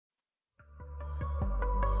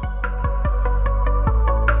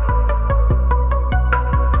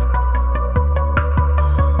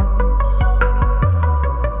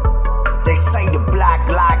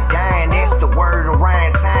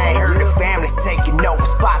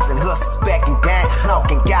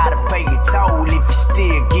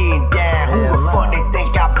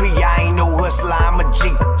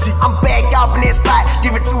in that spot.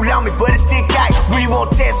 Different tool on me, but it still got. Really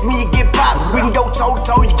won't test me and get popped. We can go toe to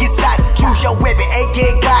toe, you get shot. Choose your weapon,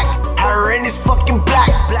 AK Glock. Her in this fucking block.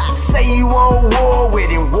 Say you on war with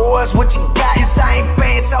him, war's what you got. Cause I ain't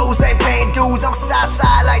paying toes, ain't paying dues. I'm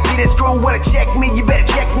side like get that screw. Wanna check me, you better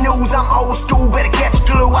check news. I'm old school, better catch a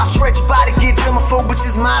clue. I stretch your body, get to my food, bitch,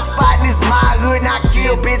 it's my spot and it's my hood. Not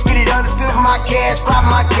kill, bitch, get it understood for my cash, drop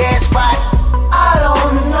my cash spot. I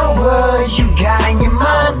don't know what you got in your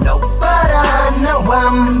mind, but I know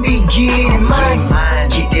I'm be getting mine.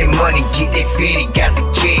 Get that money, get that fitty, got the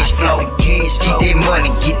cash flow. Get that money,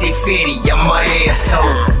 get that fitty, I'm my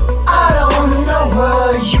asshole. I don't know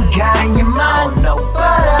what you got in your mind, but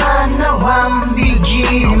I know I'm be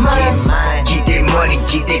getting mine. Get that money,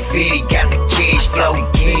 get that fitty, got the cash flow.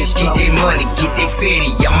 Get that money, get that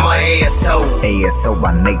fitty, I'm my asshole. ASO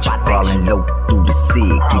by nature, crawling low through the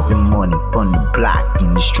city. Get the money from the block,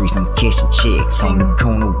 in the streets I'm cashing checks. On the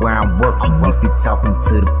corner where I'm working, if you talking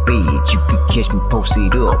to the feds, you can catch me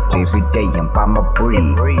posted up. Every day I'm by my bread,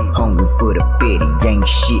 hungry for the fetty. Ain't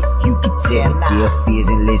shit, you can tell the deal feels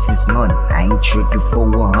unless it's money. I ain't tricking for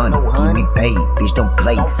 100, give me paid, bitch don't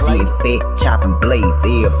play. See it fat, chopping blades,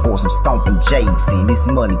 Air Force, I'm stomping J's, and this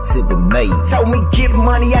money to be made. Told me get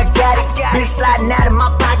money, I got it. Been sliding out of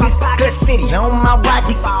my pockets. Good city on my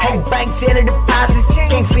rockets. Hey, bank teller deposits.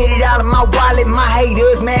 Can't fit it out of my wallet. My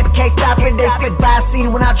haters mad, but can't stop it. They stood by city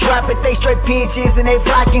when I drop it. They straight pitches and they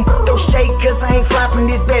flocking. Don't shake cause I ain't flopping.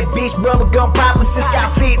 This bad bitch rubber gun popping. Since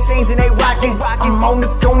got 15s and they rocking. I'm on the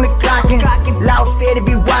corner clocking. Loud steady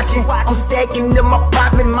be watching. I'm stacking them, my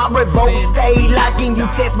profit. My revolt stay locking. You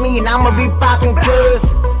test me and I'ma be popping cause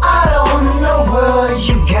I don't know what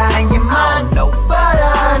you got in your mind, but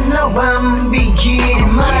I know I'm be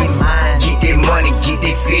getting mine. Get that money, get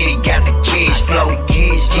that fitty, got the cash flow.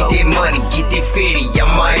 Get that money, get that fitty,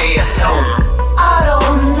 I'm my asshole. I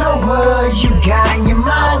don't know what you got in your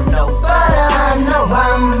mind, but I know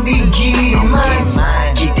I'm be getting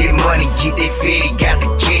mine. Get that money, get that fitty, got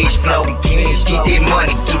the cash flow. Get that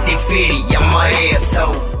money, get that fitty, I'm my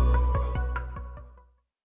asshole.